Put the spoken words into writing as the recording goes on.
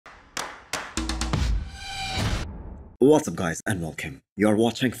What's up guys and welcome. You're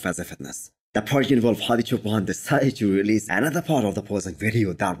watching Fazi Fitness. The Persian wolf Hadi Choopan decided to release another part of the posing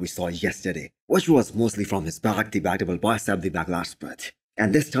video that we saw yesterday, which was mostly from his back, the back double bicep, the back lat spread.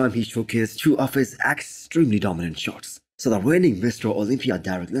 And this time he showcased two of his extremely dominant shots. So the reigning Mr. Olympia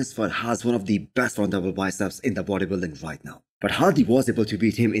Derek Linsford has one of the best front double biceps in the bodybuilding right now. But Hadi was able to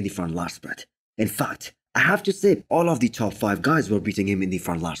beat him in the front lat spread. In fact, I have to say all of the top 5 guys were beating him in the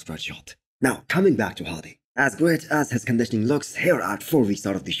front lat spread shot. Now coming back to Hadi. As great as his conditioning looks here at 4 weeks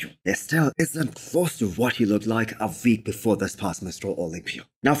out of the show, it still isn't close to what he looked like a week before this past Mr. Olympia.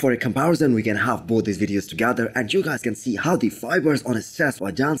 Now for a comparison, we can have both these videos together and you guys can see how the fibers on his chest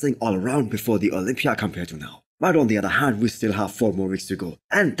were dancing all around before the Olympia compared to now. But on the other hand, we still have 4 more weeks to go,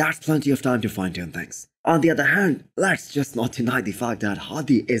 and that's plenty of time to fine-tune things. On the other hand, let's just not deny the fact that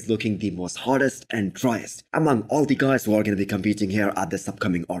Hadi is looking the most hardest and driest among all the guys who are going to be competing here at this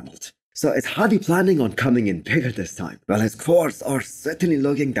upcoming Arnold. So is Hadi planning on coming in bigger this time? Well, his quads are certainly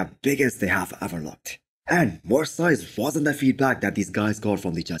looking the biggest they have ever looked. And more size wasn't the feedback that these guys got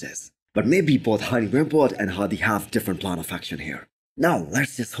from the judges. But maybe both Hadi Wimpod and Hadi have different plan of action here. Now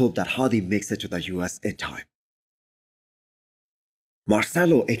let's just hope that Hadi makes it to the US in time.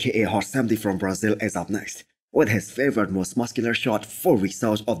 Marcelo aka Horsemdi from Brazil is up next, with his favorite most muscular shot 4 weeks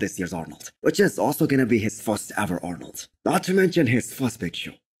out of this year's Arnold, which is also gonna be his first ever Arnold, not to mention his first big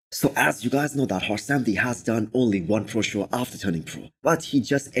show. So as you guys know that Horsemdi has done only one pro show after turning pro, but he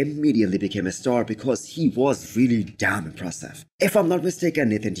just immediately became a star because he was really damn impressive. If I'm not mistaken,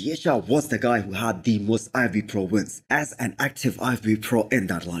 Nathan Diesha was the guy who had the most IFB Pro wins as an active IFB Pro in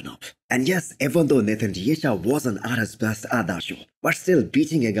that lineup. And yes, even though Nathan Diesha wasn't at his best at that show, but still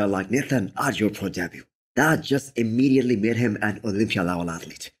beating a guy like Nathan at your pro debut, that just immediately made him an Olympia level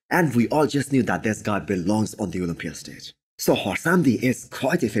athlete. And we all just knew that this guy belongs on the Olympia stage. So Horsemdi is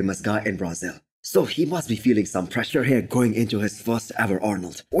quite a famous guy in Brazil, so he must be feeling some pressure here going into his first ever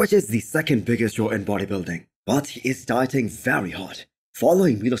Arnold, which is the second biggest show in bodybuilding. But he is dieting very hard,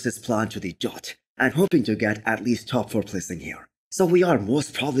 following Milos's plan to the dot, and hoping to get at least top 4 placing here. So we are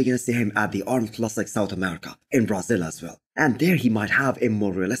most probably going to see him at the Arnold Classic South America, in Brazil as well, and there he might have a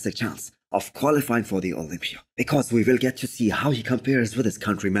more realistic chance of qualifying for the Olympia, because we will get to see how he compares with his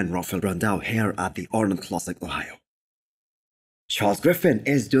countryman Rafael Brandao here at the Arnold Classic Ohio. Charles Griffin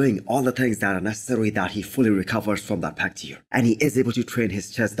is doing all the things that are necessary that he fully recovers from that pec tear, and he is able to train his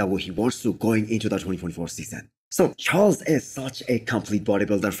chest the way he wants to going into the 2024 season. So Charles is such a complete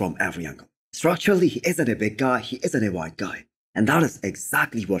bodybuilder from every angle. Structurally, he isn't a big guy, he isn't a wide guy. And that is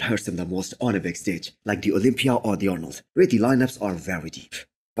exactly what hurts him the most on a big stage, like the Olympia or the Arnold, where the lineups are very deep.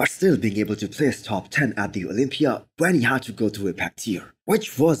 But still being able to place top 10 at the Olympia when he had to go through a pec tear,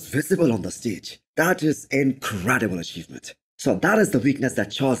 which was visible on the stage, that is an incredible achievement. So that is the weakness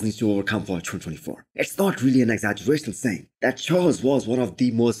that Charles needs to overcome for 2024. It's not really an exaggeration saying that Charles was one of the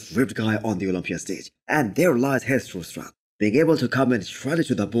most ripped guy on the Olympia stage, and there lies his true strength. Being able to come in shredded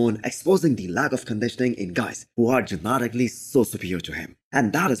to the bone, exposing the lack of conditioning in guys who are genetically so superior to him.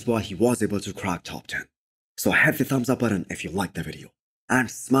 And that is why he was able to crack top 10. So hit the thumbs up button if you liked the video,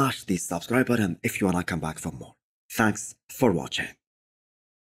 and smash the subscribe button if you wanna come back for more. Thanks for watching.